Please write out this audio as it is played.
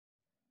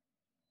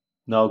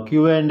Now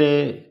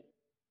Q&A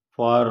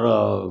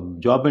for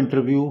job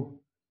interview.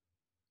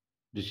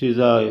 This is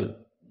a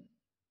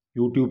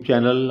YouTube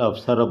channel of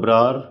Sir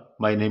Abrar.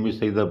 My name is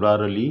Sir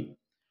Abrar Ali,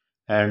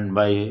 and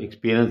my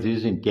experience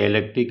is in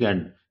K-electric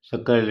and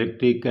Sakar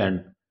Electric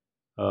and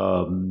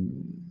um,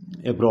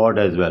 abroad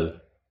as well.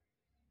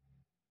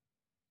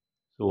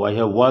 So I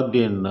have worked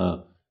in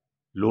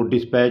load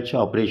dispatch,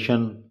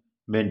 operation,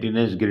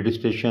 maintenance, grid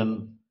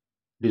station,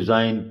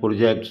 design,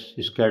 projects,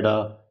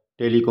 SCADA,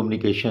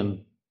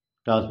 telecommunication,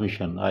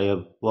 transmission. I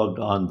have worked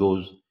on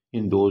those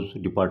in those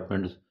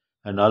departments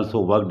and also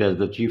worked as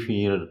the chief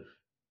engineer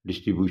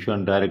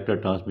distribution, director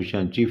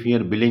transmission, chief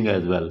engineer billing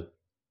as well.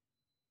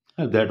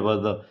 That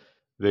was a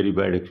very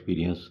bad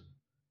experience.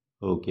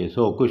 Okay,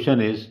 so question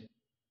is,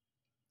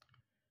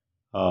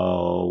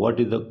 what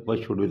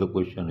should be the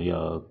question?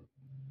 Yeah.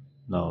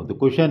 Now the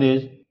question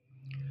is,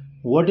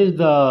 what is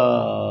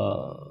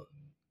the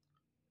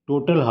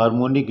total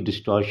harmonic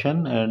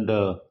distortion and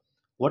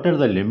what are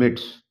the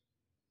limits?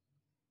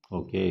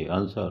 Okay,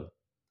 answer.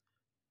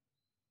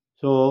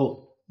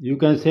 So you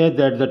can say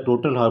that the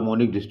total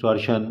harmonic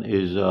distortion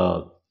is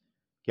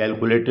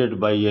calculated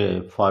by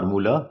a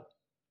formula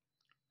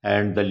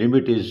and the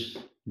limit is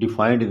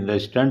defined in the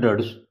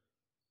standards,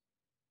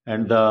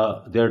 and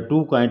there are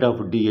two kind of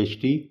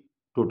THD,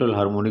 total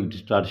harmonic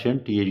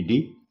distortion,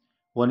 THD.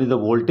 One is the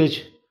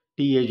voltage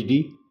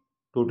THD,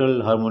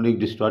 total harmonic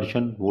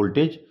distortion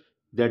voltage,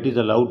 that is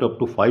allowed up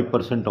to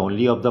 5%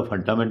 only of the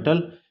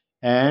fundamental,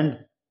 and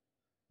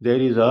there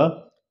is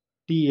a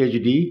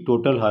THD,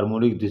 total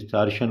harmonic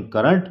distortion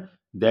current,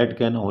 that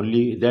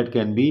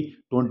can be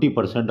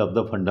 20% of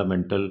the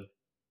fundamental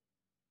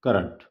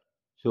current.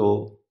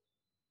 So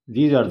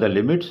these are the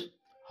limits.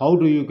 How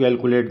do you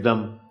calculate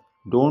them?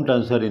 Don't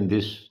answer in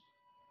this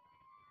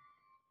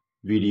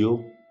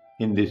video,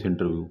 in this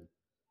interview,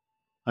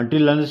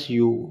 until unless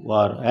you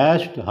are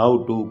asked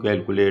how to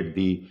calculate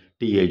the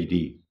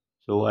THD.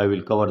 So I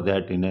will cover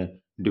that in a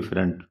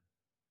different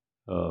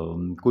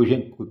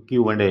question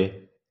Q&A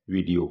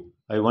video.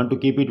 I want to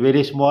keep it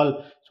very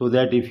small so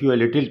that if you have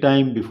little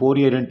time before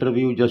your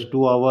interview, just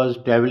 2 hours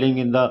traveling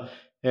in the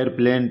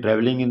airplane,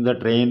 traveling in the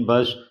train,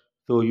 bus,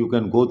 so you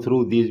can go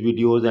through these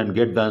videos and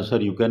get the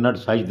answer. You cannot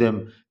search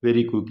them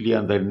very quickly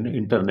on the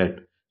internet.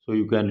 So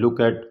you can look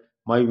at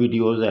my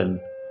videos and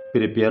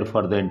prepare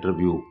for the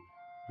interview.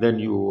 Then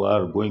you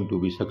are going to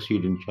be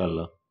succeed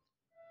inshallah.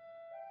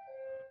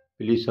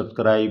 Please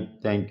subscribe.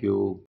 Thank you.